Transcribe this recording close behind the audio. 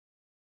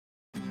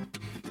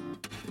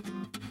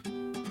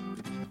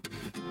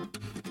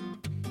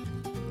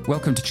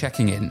Welcome to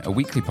Checking In, a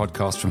weekly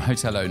podcast from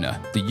Hotel Owner,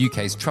 the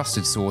UK's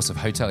trusted source of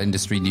hotel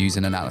industry news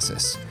and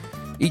analysis.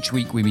 Each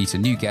week we meet a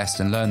new guest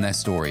and learn their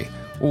story,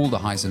 all the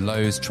highs and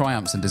lows,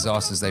 triumphs and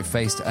disasters they've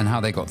faced and how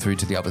they got through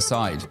to the other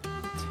side.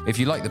 If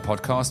you like the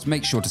podcast,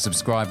 make sure to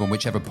subscribe on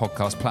whichever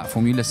podcast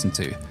platform you listen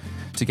to.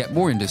 To get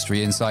more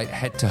industry insight,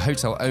 head to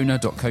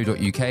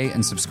hotelowner.co.uk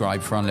and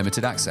subscribe for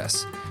unlimited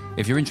access.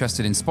 If you're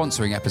interested in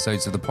sponsoring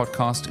episodes of the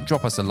podcast,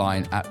 drop us a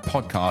line at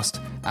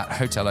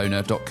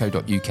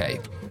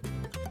podcast@hotelowner.co.uk.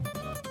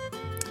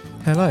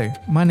 Hello,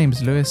 my name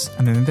is Lewis,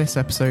 and in this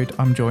episode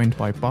I'm joined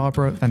by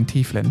Barbara Van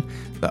Teeffelen,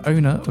 the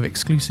owner of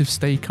exclusive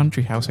stay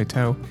country house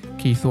hotel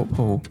Keythorpe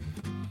Hall.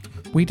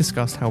 We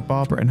discussed how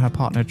Barbara and her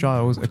partner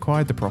Giles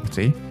acquired the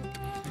property,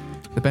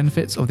 the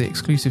benefits of the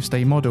exclusive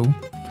stay model,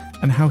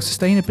 and how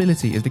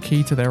sustainability is the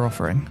key to their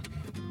offering.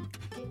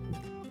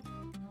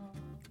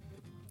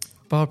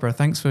 Barbara,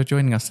 thanks for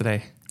joining us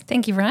today.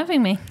 Thank you for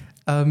having me.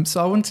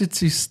 So I wanted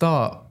to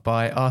start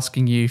by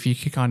asking you if you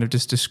could kind of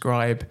just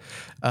describe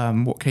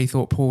what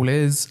Keythorpe Hall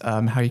is,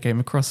 how you came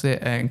across it,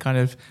 and kind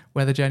of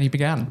where the journey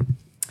began.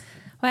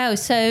 Wow,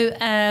 so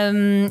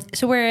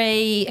we're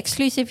a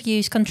exclusive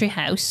use country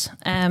house.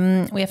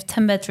 We have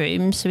 10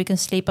 bedrooms, so we can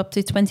sleep up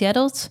to 20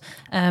 adults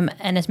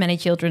and as many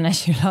children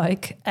as you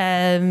like.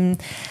 And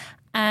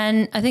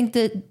I think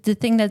the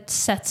thing that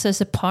sets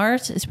us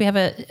apart is we have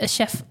a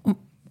chef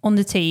on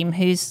the team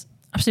who's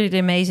absolutely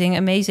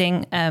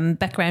amazing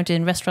background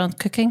in restaurant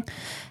cooking.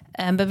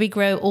 But we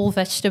grow all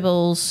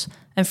vegetables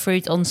and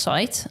fruit on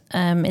site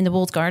in the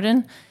walled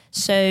garden.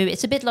 So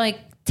it's a bit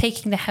like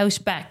taking the house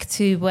back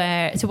to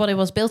what it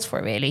was built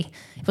for, really.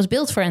 It was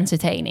built for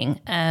entertaining.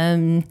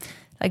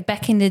 Like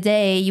back in the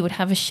day, you would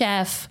have a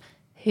chef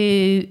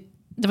who...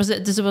 There was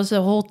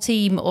a whole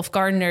team of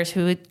gardeners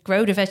who would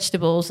grow the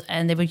vegetables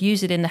and they would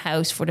use it in the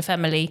house for the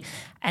family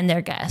and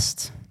their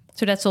guests.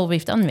 So that's all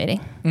we've done,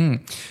 really.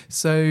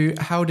 So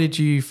how did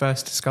you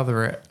first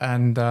discover it,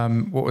 and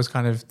what was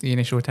kind of the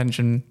initial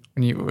attention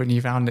when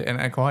you found it and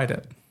acquired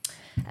it?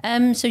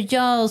 So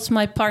Giles,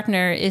 my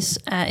partner, is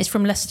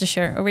from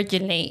Leicestershire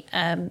originally.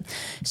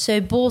 So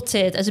bought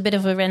it as a bit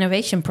of a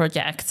renovation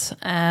project.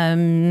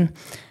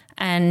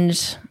 And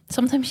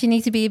sometimes you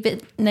need to be a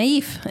bit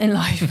naive in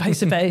life, I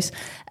suppose.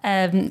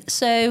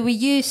 So we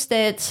used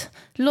it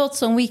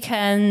lots on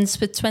weekends,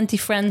 put 20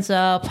 friends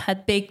up,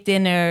 had big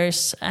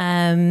dinners,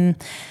 and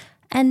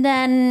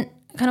then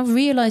kind of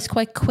realized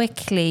quite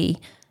quickly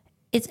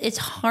it's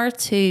hard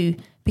to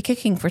be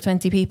cooking for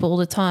 20 people all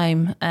the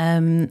time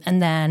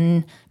and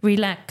then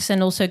relax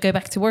and also go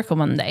back to work on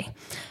Monday.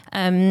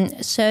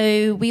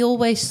 So we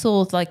always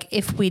thought, like,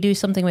 if we do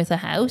something with the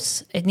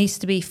house, it needs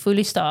to be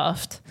fully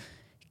staffed,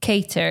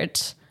 catered,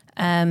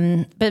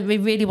 but we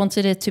really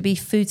wanted it to be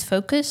food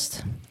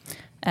focused.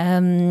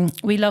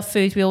 We love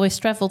food. We always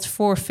traveled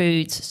for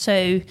food.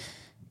 So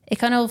it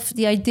kind of,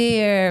 the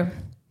idea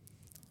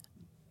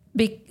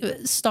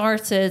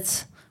started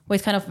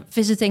with kind of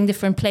visiting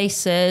different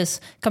places,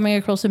 coming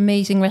across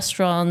amazing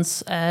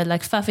restaurants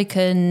like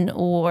Faviken,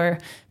 or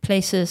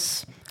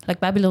places like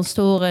Babylon's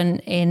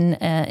Toren in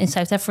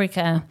South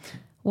Africa,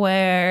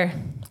 where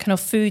kind of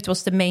food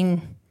was the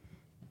main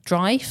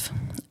drive.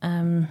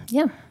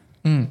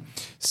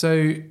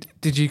 So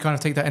did you kind of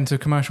take that into a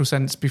commercial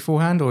sense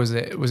beforehand, or was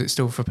it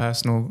still for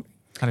personal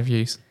kind of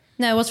use?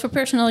 No, it was for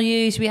personal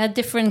use. We had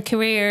different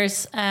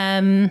careers,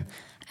 and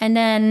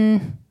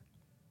then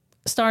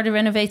started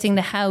renovating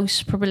the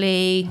house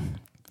probably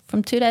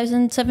from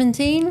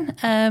 2017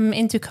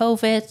 into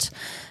COVID.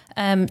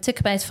 Took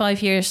about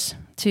 5 years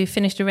to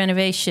finish the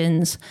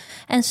renovations,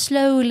 and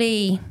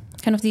slowly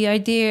kind of the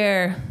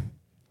idea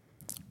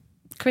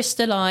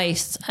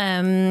crystallized.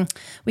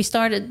 We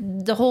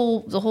started the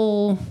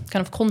whole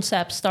kind of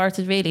concept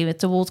started really with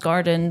the walled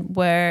garden,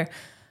 where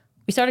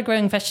we started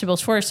growing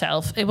vegetables for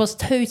ourselves. It was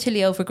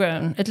totally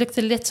overgrown. It looked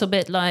a little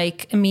bit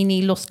like a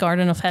mini lost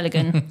garden of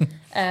Helligan.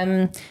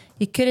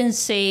 You couldn't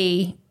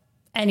see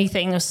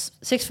anything. There was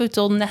 6 foot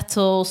tall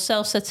nettles,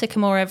 self-set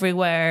sycamore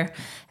everywhere.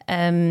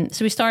 So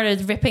we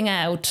started ripping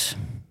out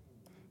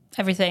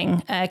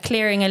everything,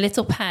 clearing a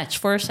little patch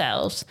for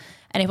ourselves.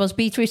 And it was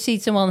beetroot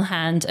seeds in one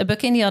hand, a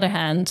book in the other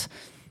hand.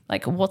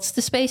 Like, what's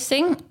the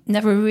spacing?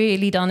 Never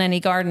really done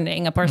any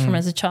gardening apart from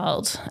as a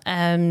child.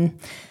 And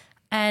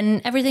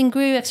everything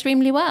grew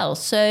extremely well.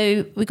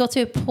 So we got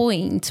to a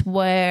point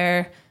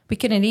where we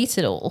couldn't eat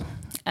it all.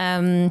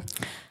 And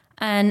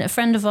a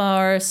friend of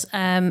ours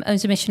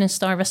owns a Michelin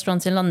star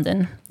restaurant in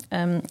London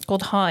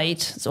called Hyde.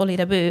 It's Oli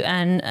Dabu.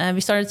 And we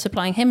started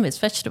supplying him with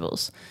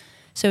vegetables.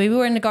 So we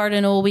were in the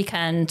garden all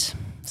weekend,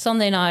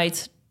 Sunday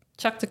night,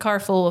 chuck the car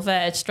full of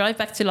veg, drive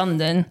back to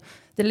London,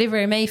 deliver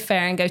in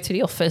Mayfair and go to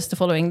the office the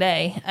following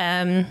day,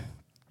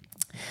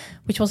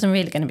 which wasn't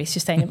really going to be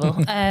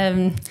sustainable.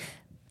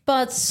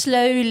 But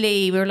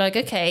slowly we were like,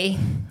 okay,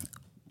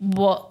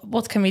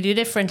 what can we do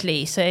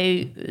differently? So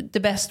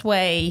the best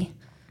way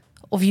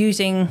of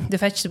using the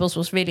vegetables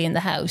was really in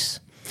the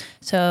house.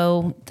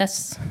 So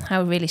that's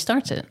how it really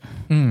started.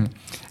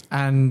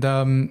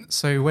 And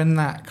so when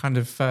that kind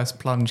of first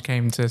plunge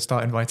came to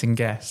start inviting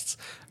guests,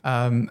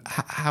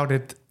 how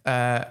did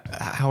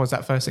how was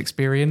that first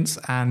experience,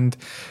 and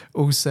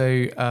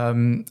also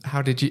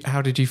how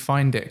did you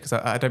find it? Because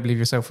I don't believe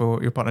yourself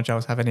or your partner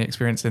Giles have any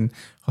experience in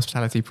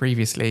hospitality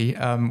previously.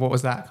 What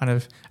was that kind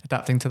of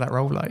adapting to that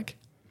role like?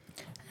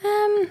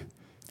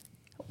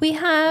 We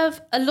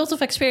have a lot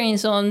of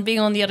experience on being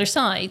on the other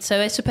side,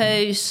 so I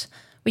suppose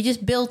we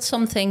just built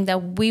something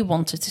that we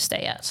wanted to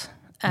stay at.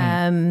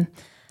 And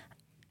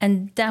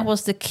that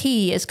was the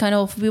key. It's kind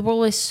of, we were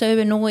always so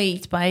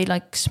annoyed by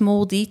like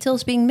small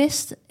details being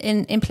missed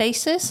in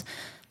places,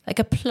 like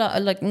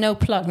like no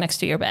plug next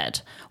to your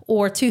bed,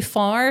 or too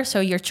far so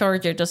your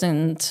charger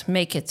doesn't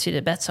make it to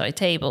the bedside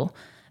table.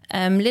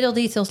 Little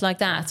details like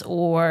that,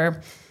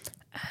 or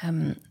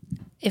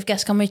if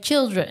guests come with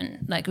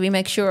children, like we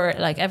make sure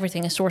like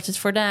everything is sorted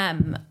for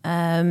them.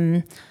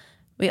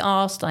 We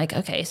asked like,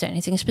 okay, is there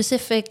anything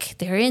specific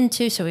they're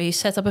into? So we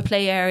set up a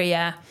play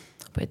area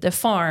with the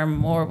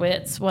farm or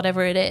with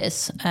whatever it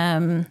is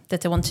that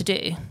they want to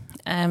do.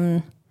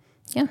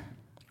 Yeah.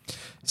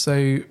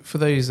 So for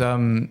those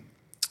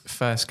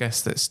first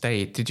guests that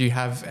stayed, did you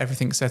have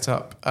everything set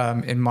up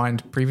in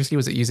mind previously?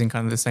 Was it using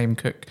kind of the same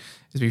cook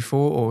as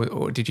before,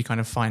 or did you kind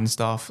of find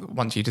staff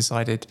once you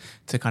decided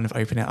to kind of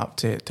open it up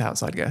to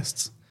outside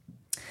guests?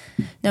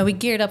 No, we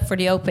geared up for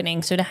the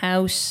opening. So the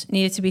house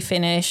needed to be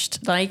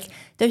finished. Like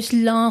those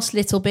last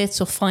little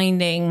bits of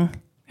finding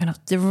kind of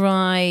the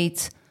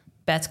right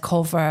bed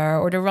cover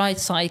or the right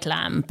side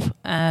lamp,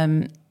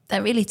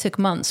 that really took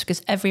months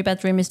because every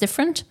bedroom is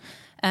different,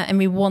 and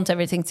we want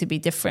everything to be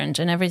different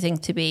and everything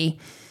to be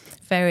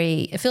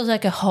it feels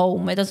like a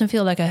home. It doesn't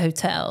feel like a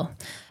hotel.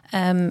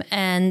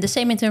 And the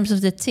same in terms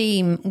of the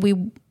team.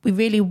 We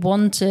really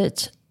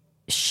wanted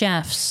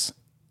chefs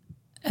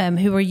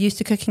who were used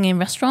to cooking in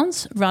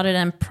restaurants rather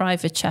than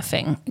private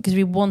chefing, because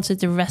we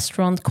wanted the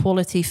restaurant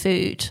quality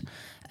food.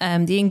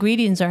 The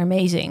ingredients are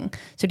amazing,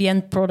 so the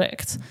end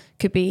product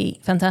could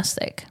be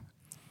fantastic.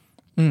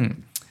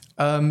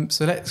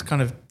 So let's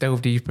kind of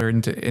delve deeper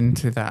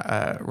into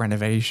that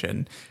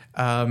renovation.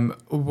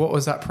 What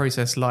was that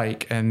process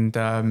like, and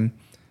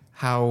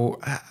how,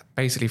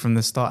 basically from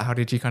the start, how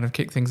did you kind of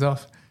kick things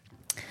off?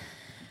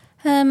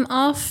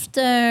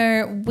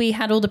 After we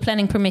had all the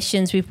planning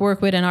permissions, we've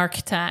worked with an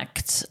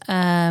architect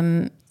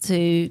to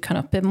kind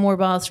of put more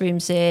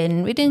bathrooms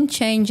in. We didn't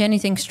change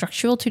anything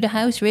structural to the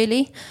house,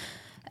 really.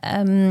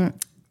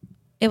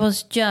 It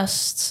was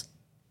just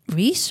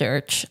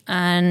research,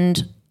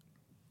 and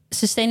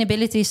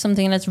sustainability is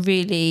something that's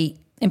really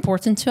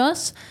important to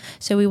us.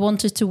 So we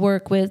wanted to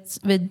work with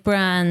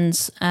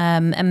brands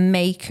and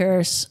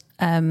makers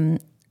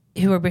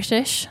who are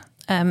British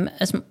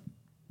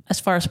as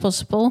far as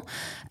possible,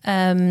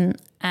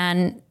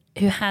 and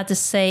who had the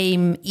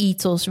same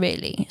ethos,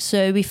 really.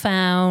 So we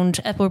found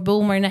Edward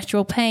Bulmer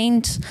Natural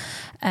Paint.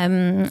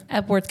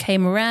 Edward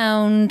came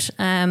around.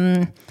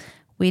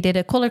 We did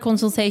a colour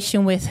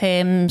consultation with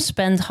him,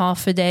 spent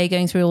half a day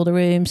going through all the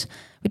rooms.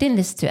 We didn't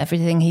listen to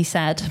everything he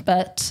said,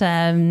 but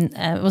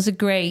it was a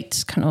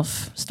great kind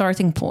of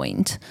starting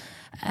point.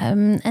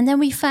 And then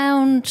we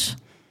found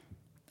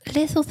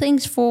little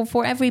things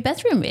for every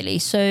bedroom, really.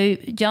 So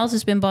Giles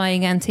has been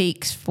buying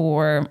antiques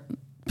for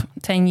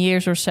 10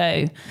 years or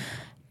so,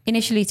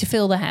 initially to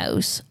fill the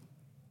house,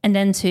 and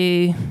then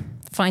to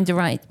find the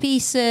right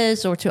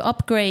pieces or to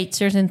upgrade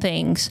certain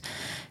things.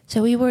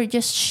 So we were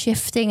just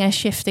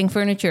shifting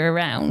furniture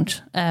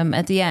around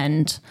at the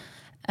end.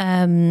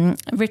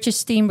 Richard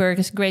Steenberg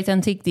is a great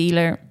antique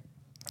dealer.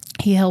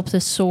 He helped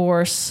us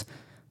source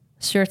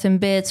certain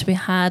bits. We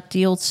had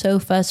the old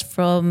sofas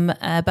from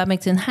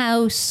Babington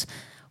House,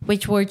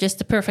 which were just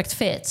the perfect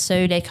fit.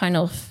 So they kind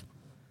of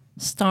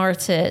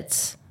started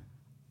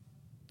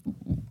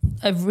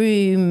a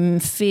room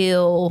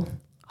feel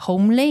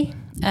homely.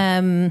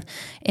 In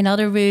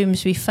other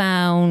rooms, we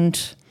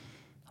found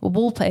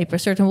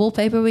certain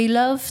wallpaper we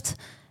loved.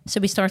 So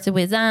we started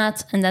with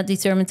that, and that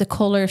determined the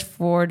colors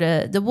for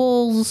the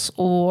walls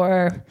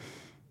or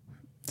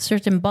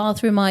certain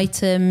bathroom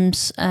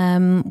items.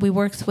 We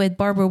worked with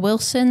Barbara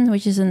Wilson,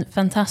 which is a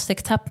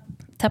fantastic tap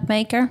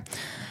maker.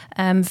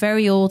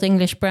 Very old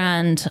English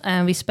brand.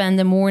 We spent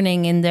the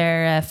morning in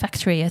their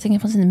factory. I think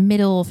it was in the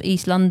middle of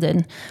East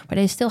London, where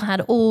they still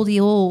had all the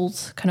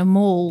old kind of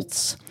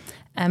molds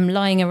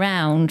lying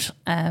around,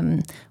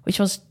 which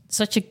was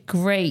such a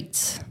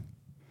great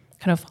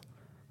kind of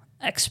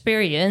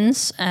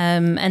experience.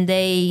 And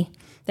they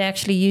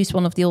actually used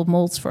one of the old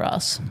molds for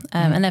us,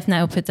 and I've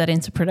now put that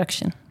into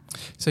production.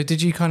 So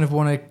did you kind of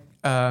want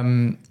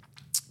to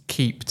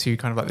keep to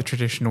kind of like the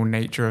traditional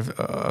nature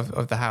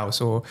of the house,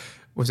 or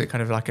was it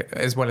kind of like,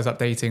 as well as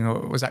updating,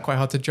 or was that quite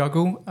hard to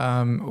juggle,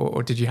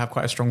 or did you have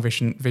quite a strong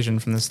vision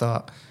from the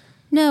start?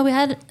 No, we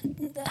had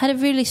a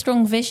really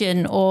strong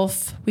vision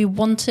of, we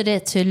wanted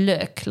it to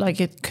look like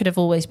it could have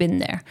always been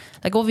there.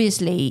 Like,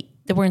 obviously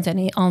there weren't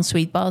any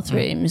ensuite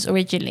bathrooms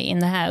originally in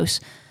the house,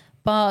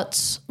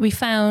 but we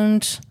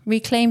found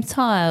reclaimed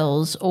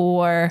tiles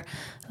or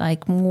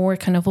like more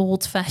kind of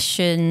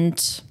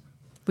old-fashioned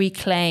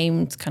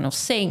reclaimed kind of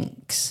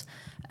sinks.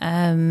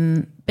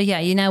 But yeah,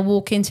 you now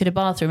walk into the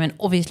bathroom and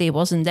obviously it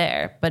wasn't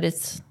there, but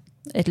it's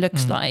It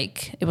looks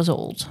like it was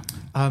old.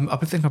 I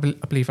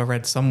believe I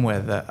read somewhere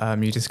that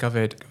you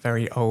discovered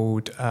very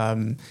old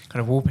kind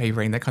of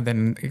wallpapering that kind of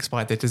then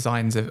inspired the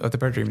designs of the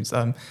bedrooms.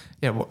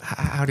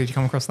 How did you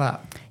come across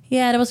that?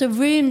 Yeah, there was a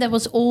room that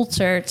was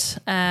altered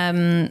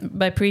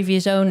by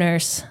previous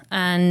owners,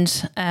 and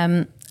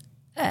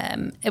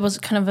it was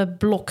kind of a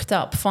blocked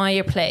up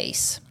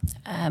fireplace.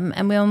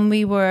 And when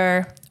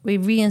we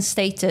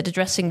reinstated the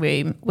dressing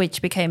room,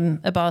 which became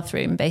a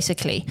bathroom,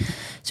 basically.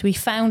 So we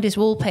found this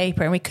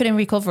wallpaper and we couldn't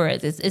recover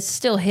it. It's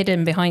still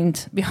hidden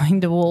behind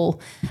the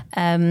wall.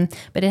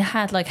 But it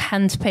had like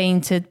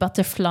hand-painted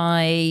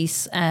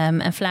butterflies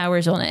and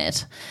flowers on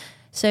it.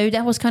 So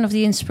that was kind of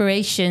the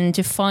inspiration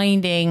to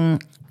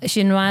finding a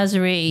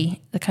chinoiserie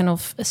that kind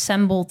of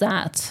assembled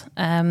that,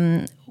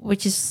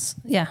 which is,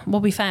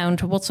 what we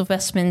found, Watts of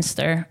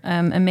Westminster,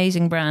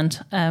 amazing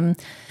brand.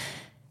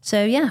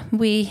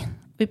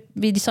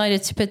 We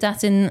decided to put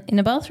that in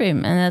a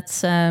bathroom, and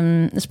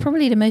that's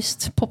probably the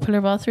most popular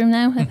bathroom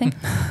now, I think.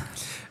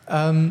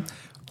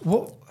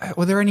 What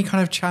were there any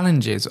kind of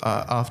challenges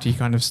after you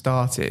kind of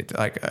started,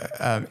 like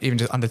even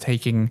just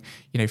undertaking,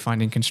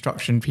 finding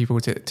construction people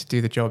to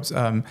do the jobs,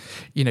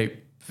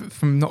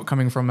 from not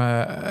coming from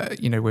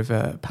with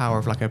a power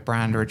of like a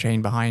brand or a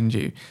chain behind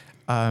you,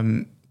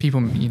 people,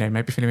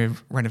 maybe feeling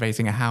with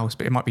renovating a house,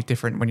 but it might be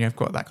different when you've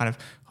got that kind of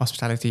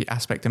hospitality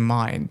aspect in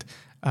mind.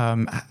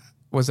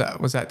 Was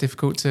that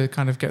difficult to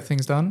kind of get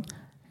things done?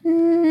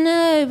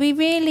 No, we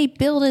really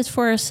built it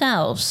for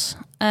ourselves.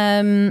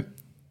 And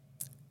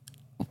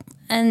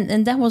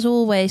that was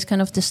always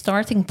kind of the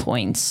starting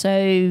point.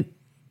 So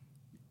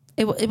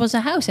it was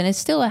a house, and it's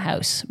still a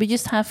house. We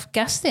just have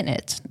guests in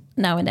it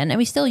now and then, and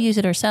we still use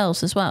it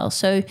ourselves as well.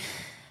 So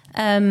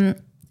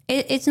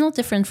it's not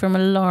different from a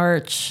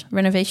large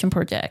renovation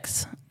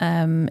project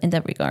in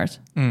that regard.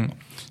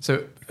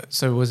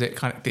 So was it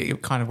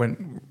kind of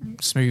went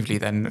smoothly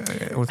then,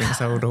 all things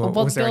sold, or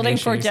what was there building any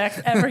issues?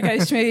 project ever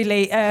goes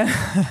smoothly?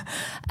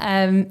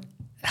 I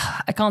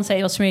can't say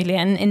it was smoothly.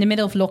 And in the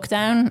middle of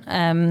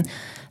lockdown,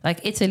 like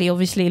Italy,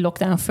 obviously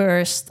lockdown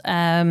first,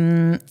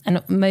 and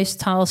most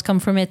tiles come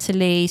from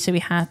Italy, so we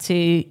had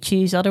to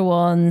choose other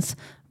ones,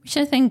 which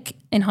I think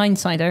in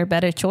hindsight are a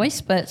better choice.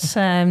 But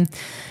and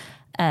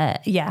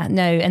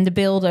the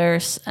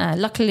builders,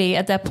 luckily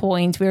at that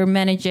point we were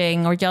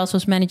managing, or Giles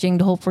was managing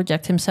the whole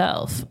project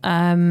himself,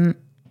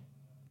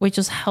 which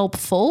was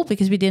helpful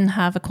because we didn't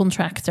have a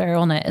contractor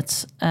on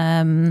it.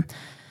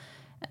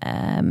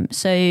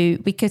 So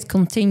we could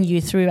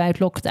continue throughout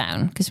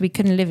lockdown because we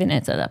couldn't live in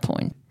it at that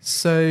point.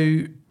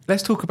 So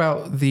let's talk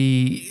about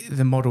the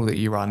model that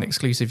you run,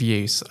 exclusive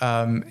use.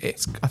 I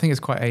think it's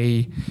quite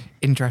a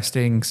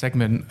interesting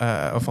segment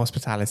of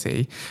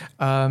hospitality.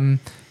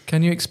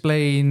 Can you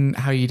explain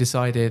how you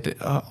decided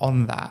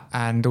on that,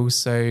 and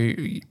also,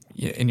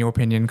 in your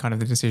opinion, kind of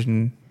the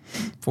decision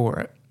for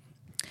it?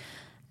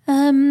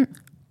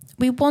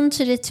 We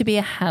wanted it to be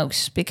a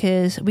house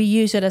because we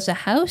use it as a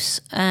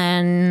house,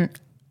 and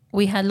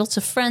we had lots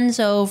of friends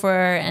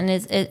over, and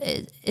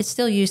it's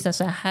still used as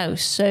a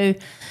house. So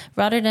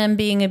rather than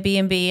being a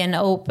B&B and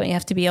open, you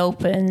have to be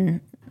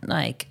open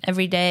like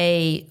every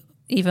day,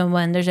 even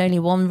when there's only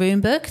one room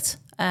booked.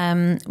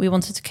 We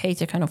wanted to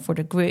cater kind of for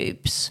the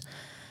groups.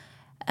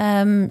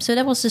 So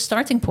that was the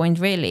starting point,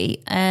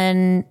 really.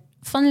 And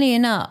funnily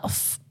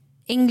enough,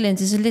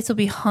 England is a little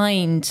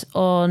behind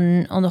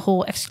on the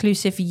whole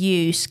exclusive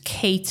use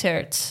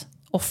catered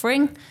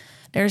offering.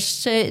 There's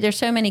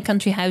so many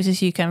country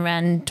houses you can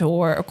rent,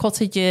 or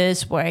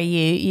cottages where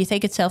you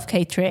take it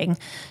self-catering.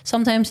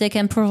 Sometimes they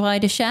can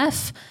provide a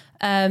chef.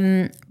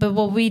 But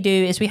what we do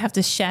is we have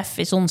the chef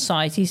is on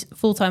site. He's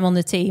full-time on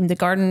the team. The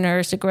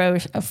gardeners, the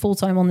growers are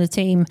full-time on the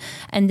team,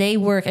 and they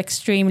work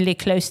extremely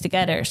close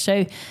together.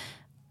 So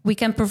we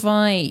can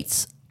provide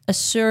a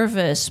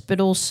service,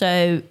 but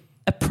also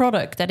a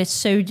product that is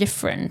so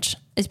different.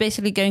 It's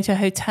basically going to a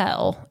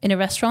hotel in a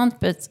restaurant,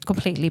 but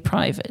completely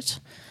private.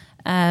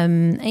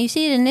 And you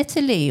see it in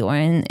Italy or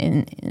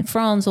in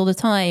France all the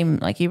time.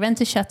 Like, you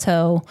rent a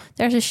chateau,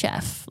 there's a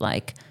chef.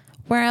 Like,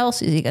 where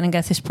else is he going to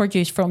get his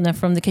produce from than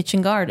from the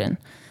kitchen garden?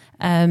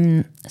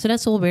 So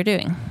that's all we're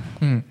doing.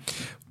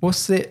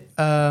 What's it?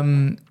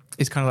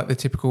 It's kind of like the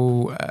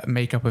typical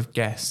makeup of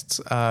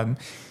guests.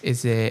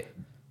 Is it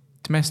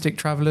domestic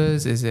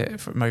travelers? Is it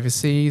from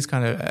overseas?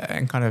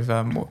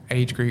 What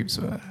age groups?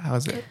 How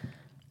is it?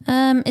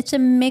 It's a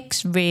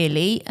mix,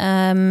 really.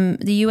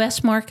 The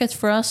US market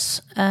for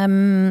us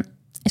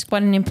is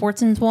quite an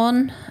important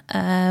one.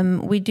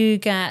 We do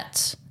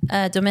get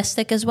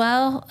domestic as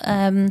well.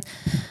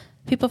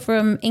 People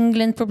from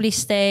England probably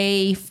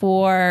stay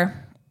for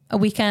a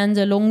weekend,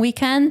 a long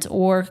weekend,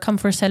 or come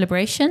for a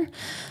celebration.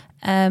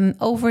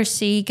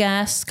 Overseas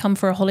guests come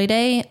for a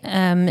holiday.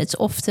 It's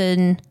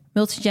often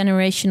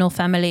multi-generational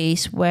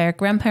families where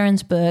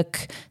grandparents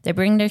book, they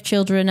bring their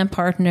children and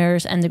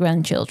partners and the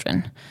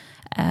grandchildren.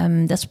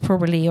 That's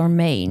probably our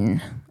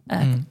main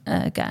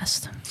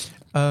guest.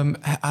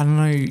 I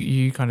know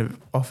you kind of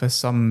offer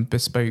some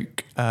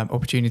bespoke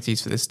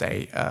opportunities for this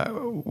day.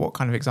 What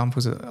kind of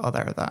examples are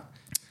there of that?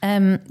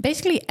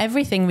 Basically,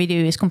 everything we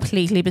do is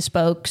completely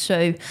bespoke.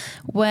 So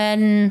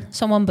when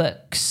someone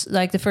books,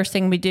 like the first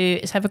thing we do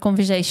is have a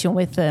conversation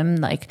with them,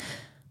 like,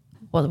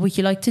 what would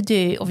you like to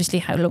do? Obviously,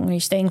 how long are you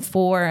staying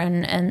for,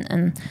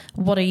 and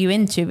what are you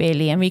into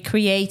really? And we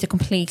create a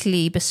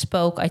completely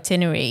bespoke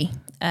itinerary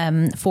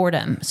for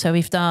them. So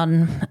we've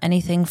done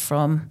anything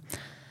from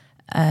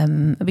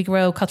we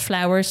grow cut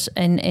flowers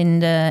in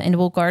the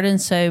walled garden.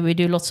 So we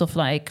do lots of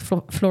like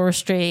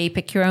floristry,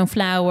 pick your own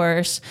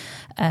flowers,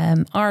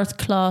 art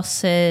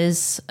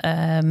classes,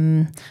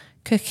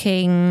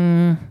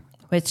 cooking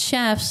with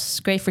chefs,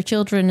 great for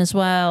children as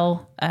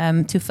well,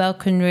 to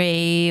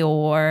falconry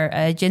or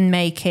gin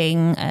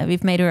making.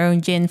 We've made our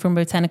own gin from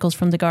botanicals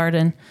from the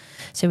garden.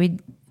 So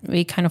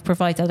we kind of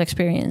provide that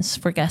experience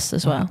for guests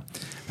as well.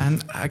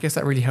 And I guess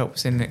that really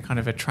helps in kind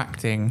of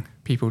attracting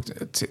people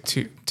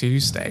to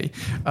stay.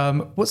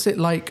 What's it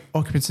like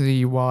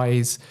occupancy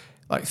wise,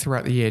 like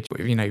throughout the year?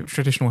 You know,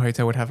 traditional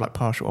hotel would have like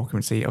partial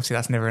occupancy. Obviously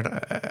that's never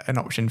an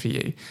option for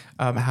you.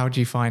 How do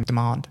you find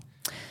demand?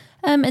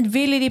 It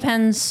really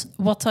depends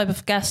what type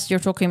of guest you're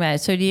talking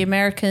about. So the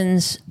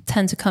Americans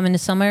tend to come in the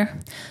summer.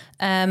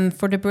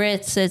 For the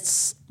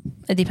Brits,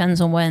 it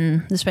depends on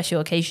when the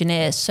special occasion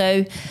is.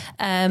 So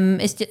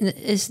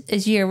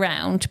it's year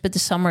round, but the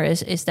summer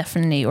is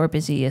definitely our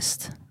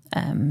busiest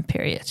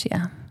period.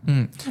 Yeah.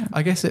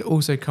 I guess it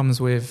also comes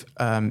with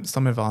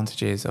some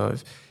advantages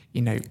of,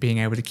 you know, being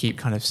able to keep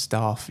kind of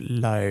staff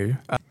low.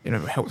 You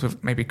know, it helps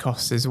with maybe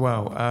costs as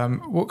well.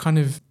 What kind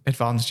of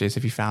advantages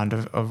have you found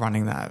of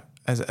running that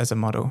as a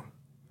model?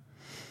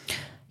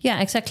 Yeah,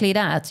 exactly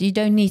that. You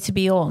don't need to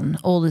be on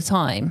all the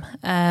time.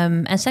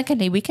 And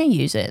secondly, we can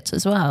use it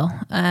as well.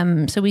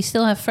 So we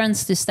still have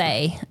friends to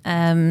stay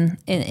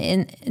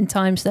in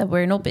times that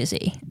we're not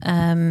busy.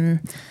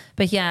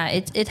 But yeah,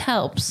 it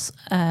helps.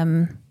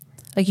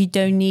 Like you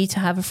don't need to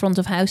have a front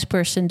of house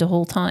person the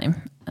whole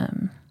time.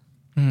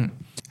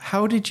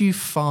 How did you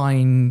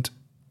find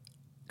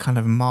kind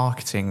of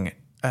marketing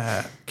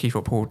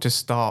Keythorpe Hall to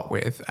start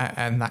with?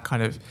 And that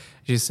kind of,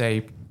 as you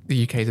say,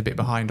 the UK is a bit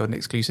behind on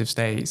exclusive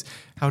stays.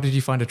 How did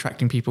you find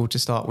attracting people to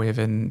start with?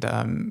 And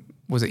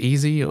was it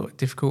easy or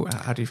difficult?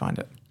 How do you find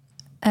it?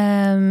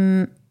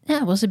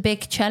 Yeah, it was a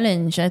big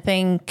challenge. I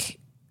think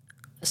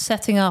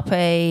setting up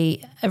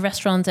a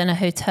restaurant and a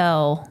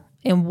hotel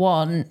in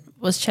one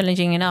was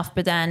challenging enough,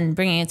 but then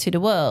bringing it to the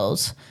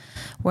world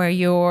where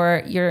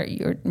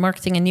you're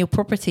marketing a new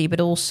property, but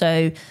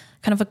also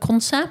kind of a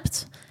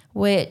concept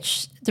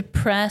which the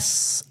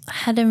press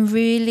hadn't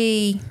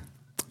really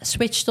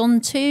switched on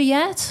to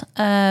yet.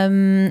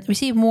 We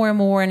see it more and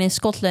more, and in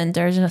Scotland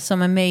there's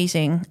some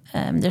amazing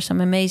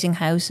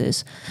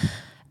houses.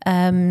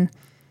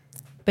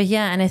 But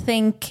yeah, and I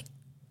think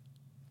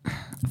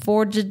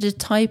for the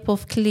type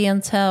of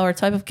clientele or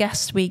type of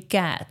guests we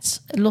get,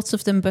 lots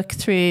of them book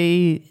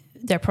through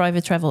their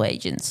private travel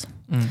agents.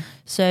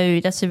 So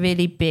that's a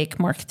really big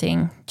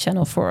marketing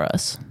channel for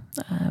us.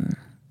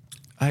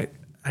 I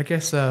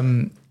guess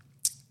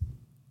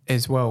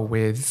as well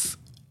with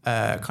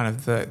kind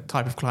of the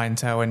type of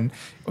clientele, and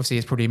obviously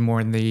it's probably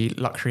more in the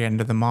luxury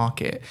end of the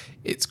market,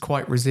 it's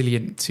quite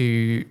resilient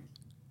to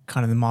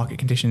kind of the market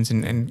conditions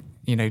and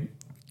you know,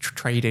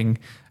 trading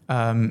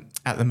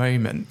at the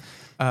moment.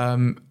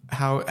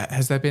 How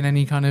has there been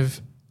any kind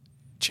of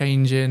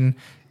change in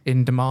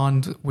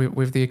demand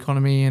with the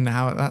economy and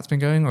how that's been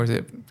going, or has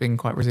it been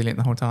quite resilient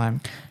the whole time?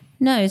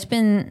 No, it's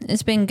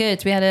been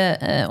good. We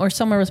had our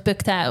summer was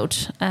booked out,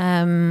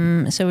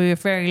 so we were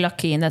very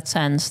lucky in that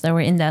sense that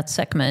we're in that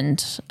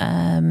segment.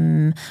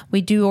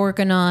 We do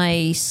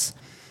organise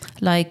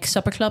like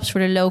supper clubs for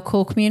the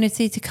local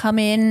community to come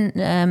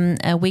in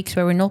weeks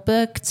where we're not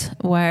booked,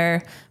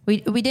 where we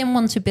didn't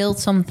want to build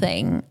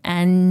something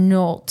and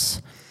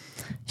not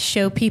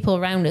show people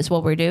around us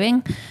what we're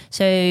doing.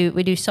 So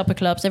we do supper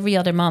clubs every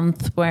other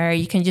month where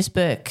you can just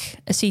book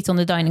a seat on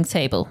the dining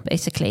table,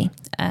 basically.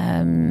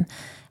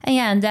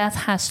 And that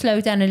has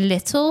slowed down a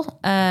little.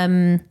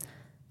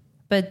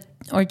 But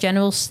our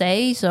general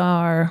stays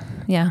are,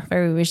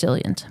 very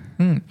resilient.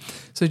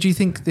 So do you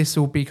think this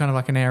will be kind of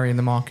like an area in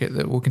the market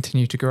that will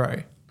continue to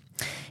grow?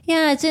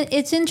 Yeah,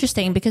 it's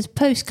interesting because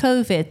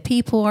post-COVID,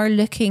 people are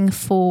looking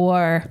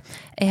for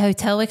a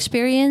hotel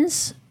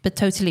experience, but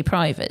totally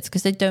private,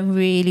 because they don't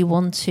really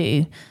want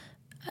to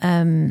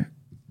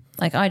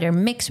like either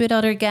mix with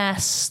other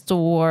guests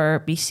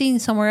or be seen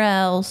somewhere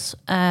else.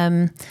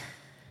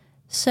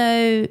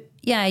 So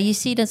yeah, you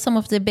see that some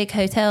of the big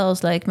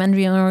hotels like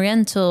Mandarin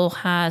Oriental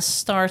has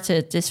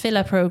started this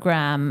villa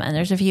program, and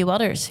there's a few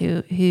others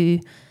who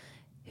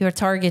are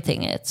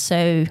targeting it.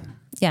 So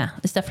yeah,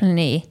 it's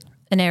definitely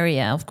an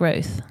area of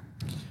growth.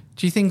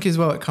 Do you think as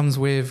well it comes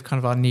with kind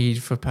of our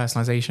need for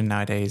personalization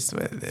nowadays?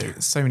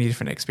 There's so many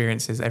different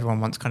experiences.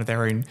 Everyone wants kind of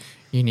their own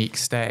unique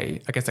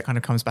stay. I guess that kind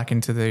of comes back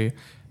into the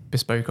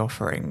bespoke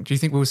offering. Do you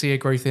think we'll see a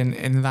growth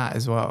in that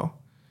as well?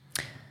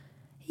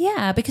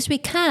 Yeah, because we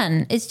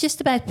can. It's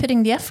just about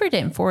putting the effort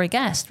in for a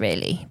guest,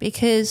 really.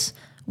 Because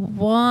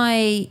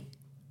why,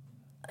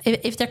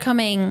 if they're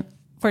coming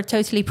for a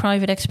totally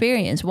private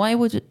experience, why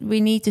would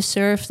we need to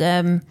serve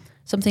them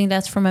something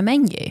that's from a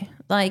menu.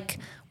 Like,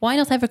 why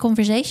not have a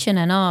conversation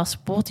and ask,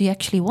 what do you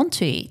actually want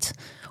to eat?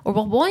 Or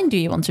what wine do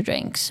you want to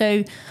drink?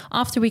 So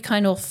after we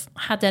kind of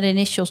had that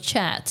initial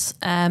chat,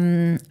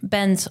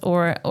 Bent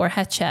or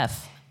head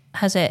chef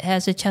has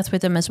a chat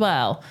with them as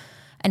well.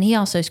 And he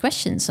asks those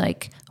questions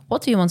like,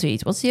 what do you want to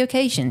eat? What's the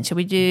occasion? Should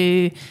we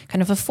do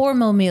kind of a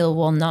formal meal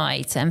one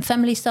night and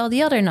family style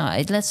the other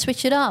night? Let's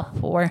switch it up.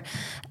 Or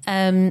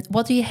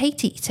what do you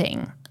hate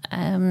eating?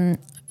 Do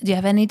you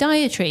have any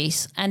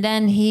dietaries? And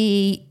then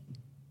he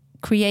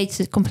creates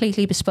a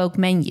completely bespoke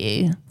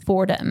menu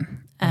for them.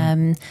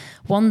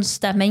 Once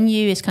that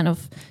menu is kind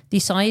of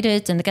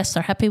decided and the guests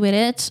are happy with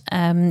it,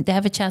 they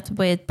have a chat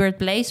with Bert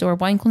Blaze or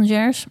wine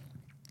concierge.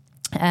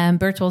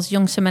 Bert was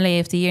Young Sommelier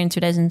of the Year in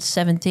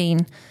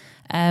 2017.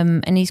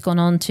 And he's gone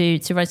on to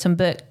write some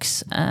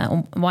books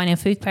on wine and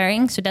food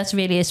pairing. So that's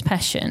really his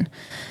passion.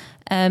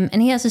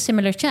 And he has a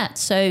similar chat.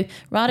 So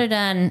rather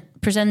than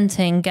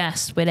presenting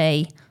guests with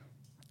a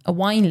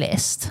wine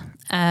list,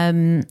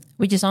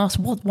 we just ask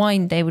what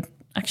wine they would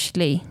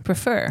actually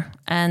prefer.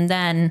 And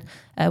then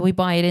we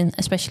buy it in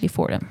especially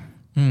for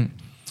them.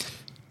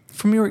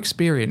 From your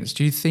experience,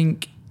 do you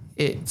think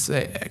it's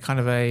a kind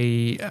of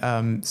a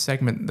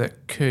segment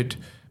that could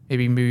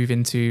maybe move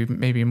into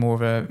maybe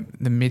more of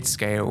the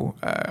mid-scale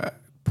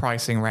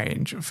pricing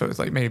range for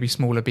like maybe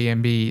smaller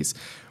B&Bs?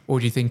 Or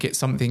do you think it's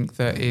something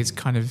that is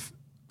kind of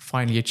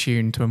finely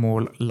attuned to a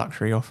more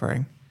luxury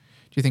offering?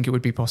 Do you think it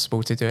would be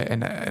possible to do it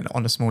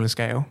on a smaller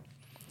scale?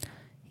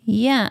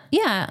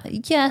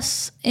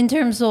 Yes. In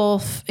terms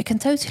of, it can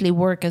totally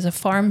work as a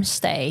farm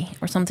stay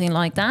or something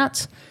like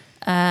that,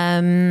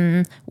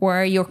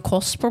 where your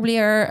costs probably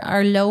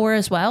are lower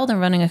as well than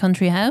running a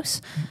country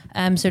house.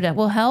 So that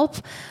will help.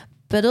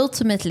 But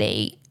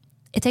ultimately,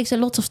 it takes a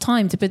lot of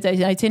time to put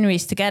those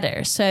itineraries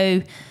together.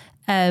 So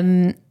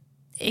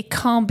it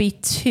can't be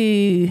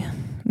too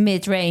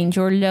mid-range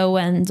or low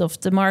end of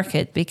the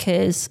market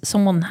because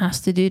someone has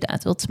to do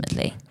that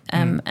ultimately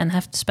and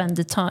have to spend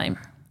the time.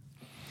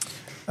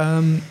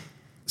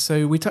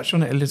 So we touched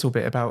on it a little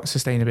bit about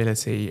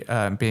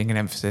sustainability being an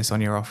emphasis on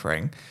your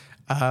offering.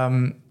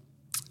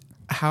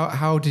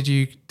 How did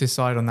you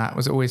decide on that?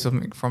 Was it always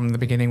something from the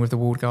beginning with the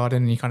walled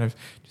garden and you kind of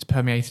just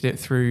permeated it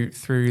through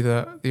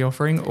the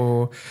offering,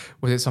 or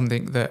was it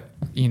something that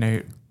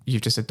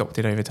you've just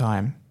adopted over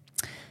time?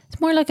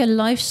 It's more like a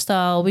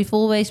lifestyle. We've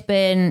always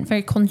been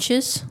very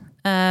conscious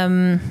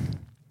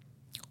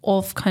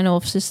of kind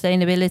of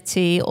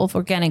sustainability, of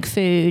organic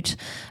food.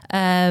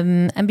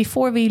 And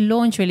before we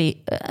launched,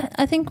 really,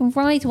 I think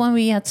right when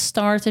we had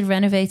started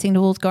renovating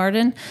the walled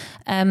garden,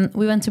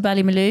 we went to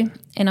Ballymaloe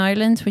in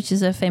Ireland, which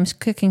is a famous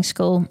cooking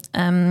school.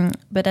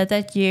 But at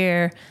that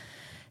year,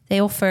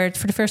 for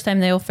the first time,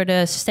 they offered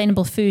a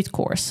sustainable food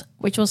course,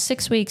 which was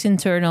 6 weeks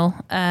internal.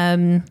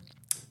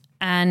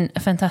 And a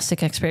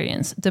fantastic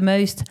experience, the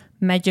most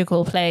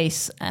magical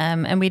place.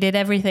 And we did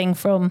everything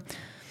from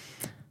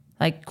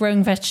like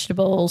growing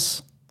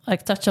vegetables,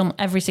 like touch on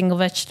every single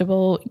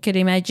vegetable you could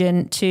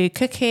imagine, to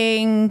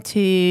cooking,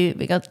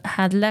 we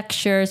had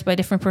lectures by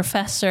different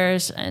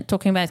professors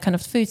talking about kind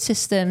of food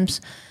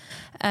systems.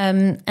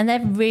 And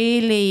that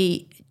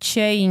really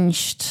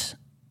changed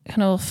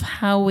kind of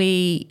how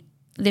we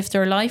lived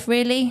our life,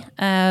 really.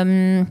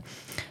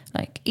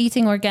 Like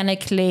eating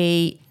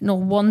organically, not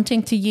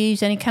wanting to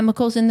use any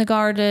chemicals in the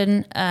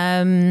garden,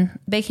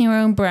 baking our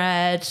own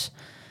bread.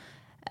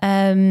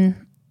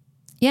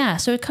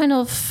 So it kind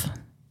of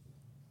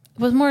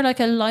was more like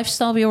a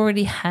lifestyle we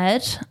already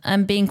had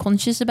and being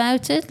conscious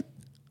about it.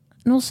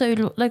 And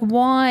also like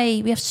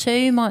why we have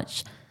so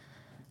much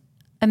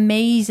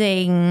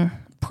amazing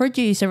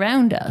produce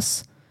around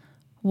us.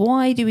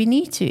 Why do we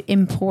need to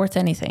import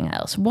anything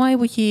else? Why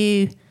would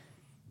you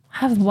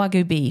have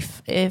Wagyu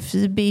beef if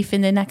the beef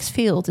in the next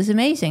field is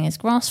amazing? It's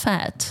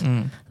grass-fed.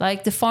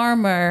 Like the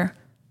farmer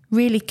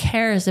really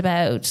cares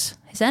about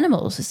his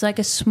animals. It's like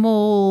a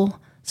small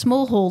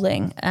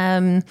holding.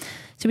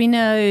 So we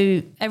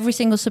know every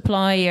single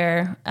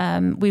supplier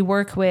we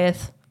work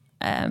with,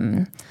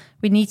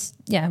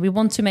 we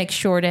want to make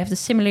sure they have the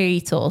similar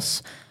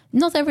ethos.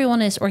 Not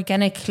everyone is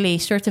organically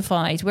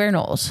certified. We're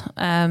not.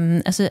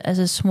 As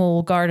a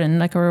small garden,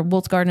 like our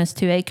walled garden is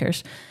 2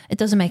 acres, it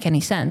doesn't make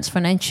any sense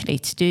financially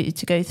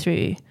to go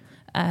through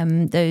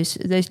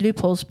those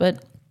loopholes.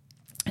 But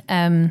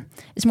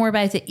it's more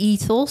about the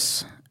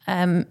ethos.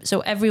 So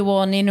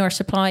everyone in our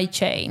supply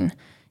chain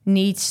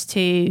needs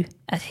to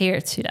adhere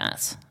to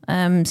that.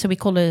 So we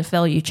call it a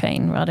value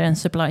chain rather than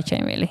supply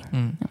chain, really.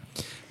 Yeah.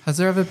 Has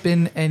there ever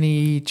been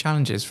any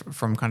challenges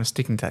from kind of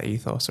sticking to that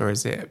ethos, or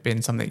has it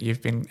been something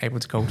you've been able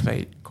to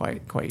cultivate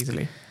quite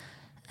easily?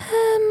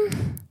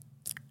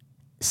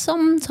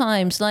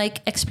 Sometimes,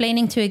 like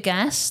explaining to a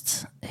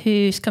guest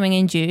who's coming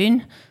in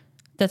June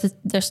that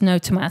there's no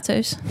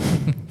tomatoes.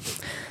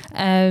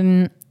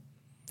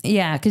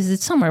 Because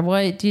it's summer.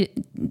 Why do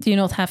you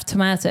not have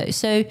tomatoes?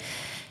 So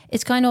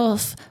it's kind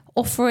of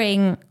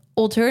offering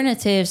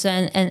alternatives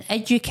and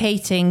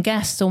educating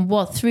guests on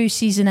what through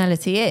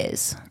seasonality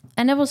is.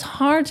 And it was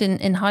hard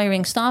in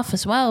hiring staff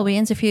as well. We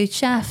interviewed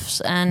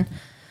chefs and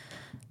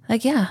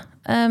like,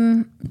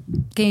 can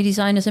you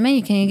design us a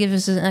menu? Can you give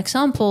us an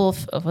example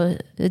of a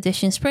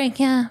dish in spring?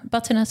 Yeah,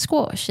 butternut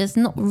squash. It's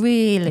not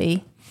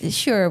really,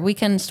 sure, we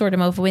can store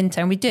them over winter,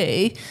 and we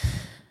do.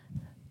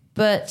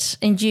 But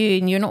in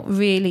June, you're not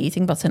really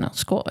eating butternut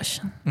squash.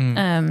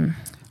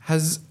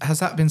 Has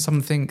that been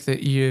something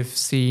that you've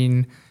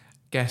seen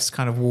guests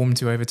kind of warm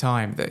to over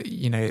time? That,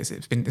 you know,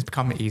 it's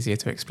become easier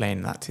to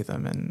explain that to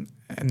them, and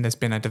there's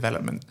been a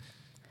development.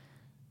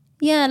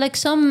 Yeah, like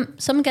some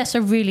guests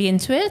are really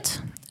into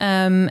it,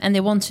 and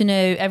they want to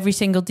know every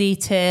single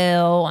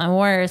detail and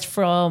where it's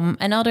from.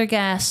 And other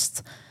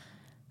guests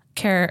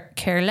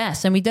care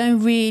less, and we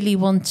don't really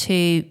want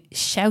to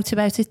shout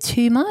about it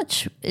too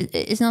much.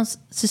 It's not,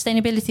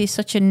 sustainability is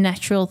such a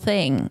natural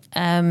thing,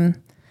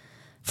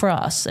 for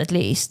us at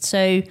least.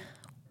 So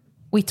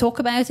we talk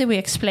about it, we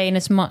explain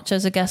as much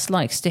as a guest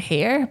likes to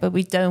hear, but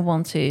we don't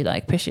want to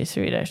like push it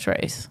through their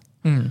throats.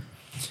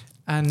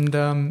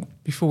 And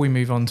before we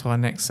move on to our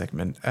next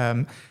segment,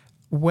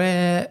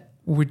 where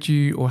would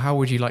you, or how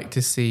would you like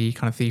to see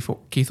kind of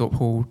Keythorpe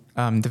Hall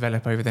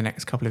develop over the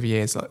next couple of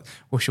years? Like,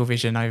 what's your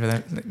vision over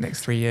the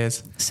next 3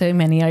 years? So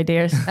many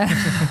ideas.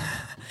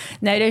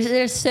 No,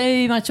 there's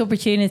so much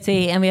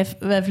opportunity, and we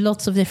have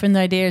lots of different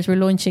ideas. We're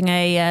launching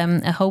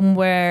a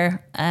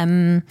homeware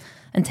and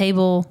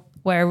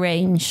tableware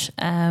range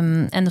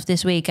end of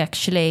this week,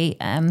 actually,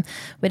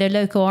 with a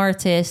local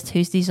artist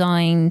who's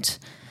designed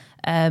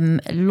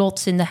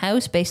lots in the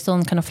house based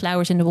on kind of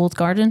flowers in the walled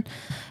garden.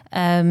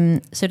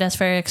 So that's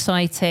very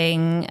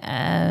exciting.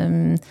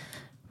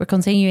 We're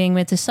continuing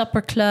with the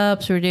supper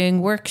clubs. We're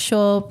doing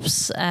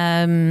workshops.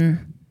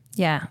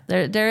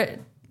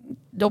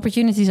 The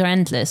opportunities are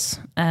endless.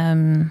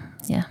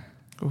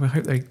 Well, I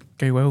hope they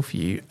go well for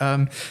you.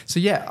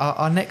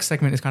 Our next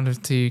segment is kind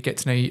of to get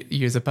to know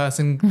you as a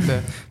person,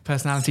 the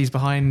personalities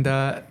behind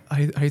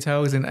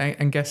hotels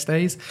and guest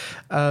stays.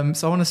 So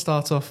I want to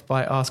start off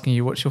by asking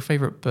you, what's your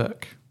favourite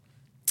book?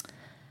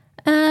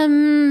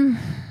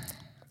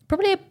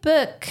 Probably a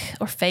book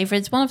or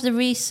favourite. One of the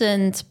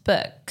recent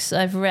books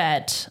I've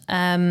read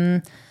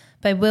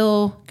by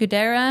Will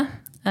Gudera.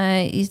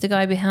 He's the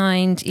guy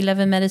behind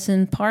 11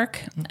 Medicine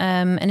Park,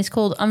 and it's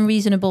called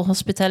Unreasonable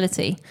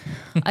Hospitality.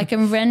 I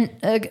can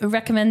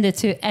recommend it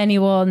to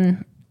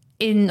anyone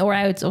in or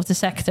out of the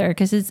sector,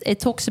 because it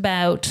talks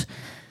about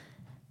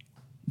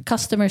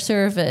customer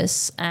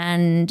service,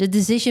 and the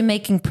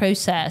decision-making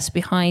process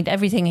behind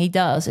everything he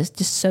does is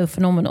just so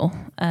phenomenal.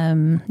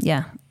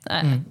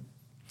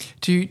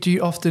 Do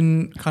you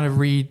often kind of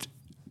read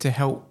to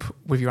help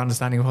with your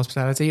understanding of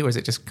hospitality, or is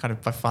it just kind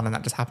of by fun and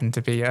that just happened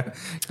to be a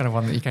kind of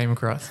one that you came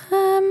across?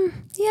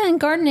 And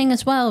gardening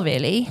as well,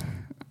 really.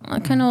 I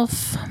kind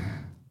of,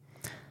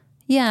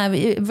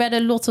 read a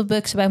lot of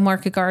books about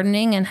market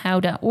gardening and how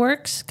that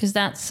works, because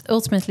that's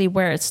ultimately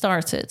where it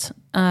started.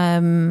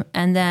 And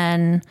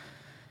then,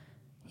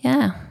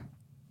 a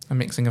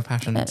mixing of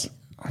passions.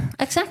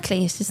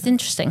 Exactly, it's just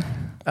interesting.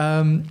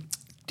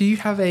 Do you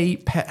have a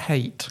pet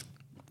hate?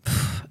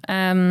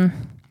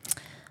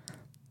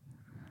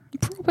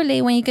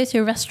 Probably when you go to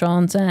a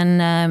restaurant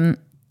and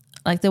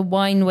like the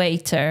wine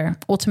waiter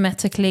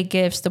automatically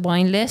gives the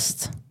wine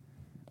list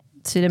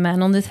to the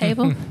man on the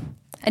table.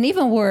 And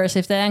even worse,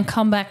 if they then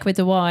come back with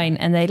the wine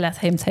and they let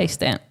him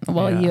taste it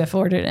while you have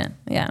ordered it.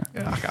 Yeah,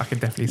 I can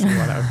definitely see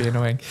why that would be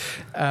annoying.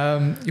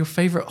 Your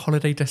favourite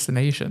holiday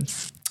destination?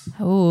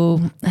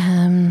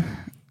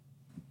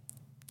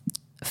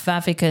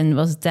 Vatican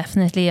was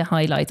definitely a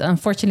highlight.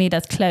 Unfortunately,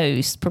 that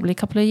closed probably a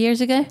couple of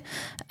years ago.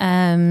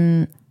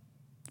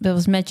 That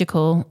was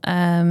magical.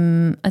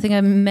 I think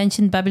I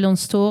mentioned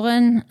Babylon's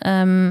Toren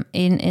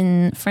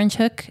in French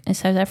Hook in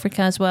South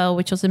Africa as well,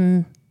 which was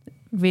a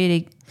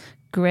really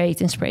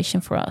great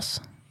inspiration for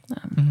us.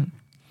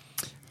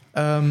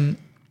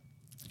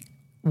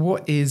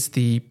 What is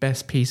the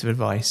best piece of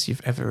advice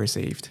you've ever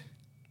received?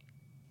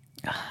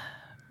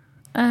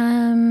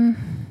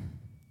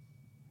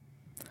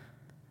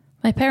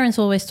 My parents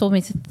always told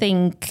me to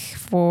think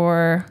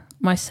for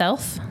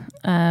myself,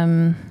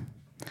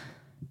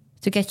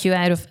 to get you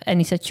out of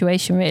any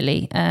situation,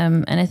 really.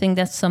 And I think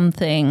that's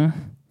something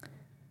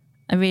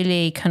I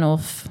really kind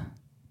of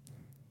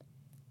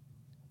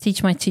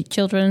teach my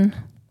children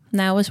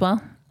now as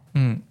well.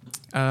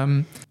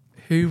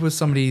 Who was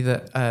somebody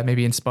that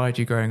maybe inspired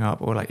you growing up,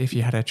 or like if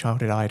you had a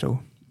childhood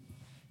idol?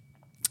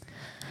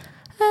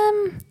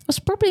 Was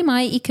probably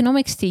my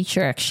economics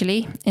teacher,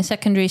 actually, in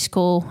secondary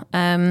school.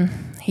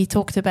 He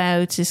talked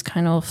about this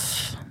kind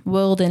of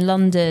world in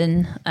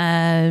London.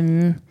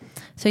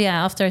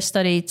 After I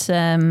studied,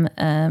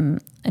 I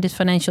did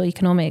financial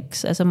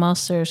economics as a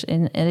master's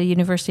at a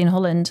university in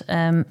Holland,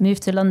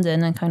 moved to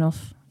London and kind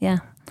of,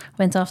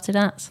 went after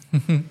that.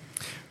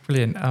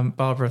 Brilliant.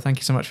 Barbara, thank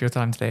you so much for your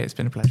time today. It's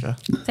been a pleasure.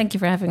 Thank you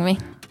for having me.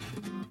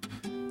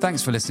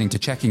 Thanks for listening to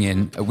Checking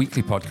In, a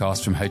weekly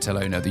podcast from Hotel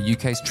Owner, the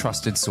UK's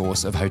trusted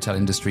source of hotel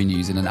industry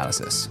news and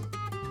analysis.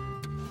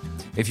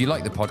 If you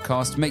like the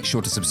podcast, make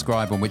sure to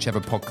subscribe on whichever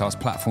podcast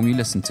platform you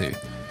listen to.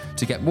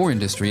 To get more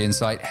industry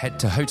insight, head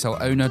to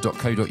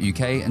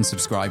hotelowner.co.uk and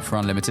subscribe for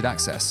unlimited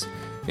access.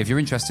 If you're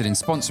interested in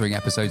sponsoring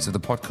episodes of the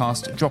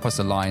podcast, drop us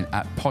a line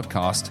at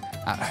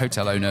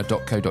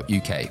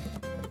podcast@hotelowner.co.uk.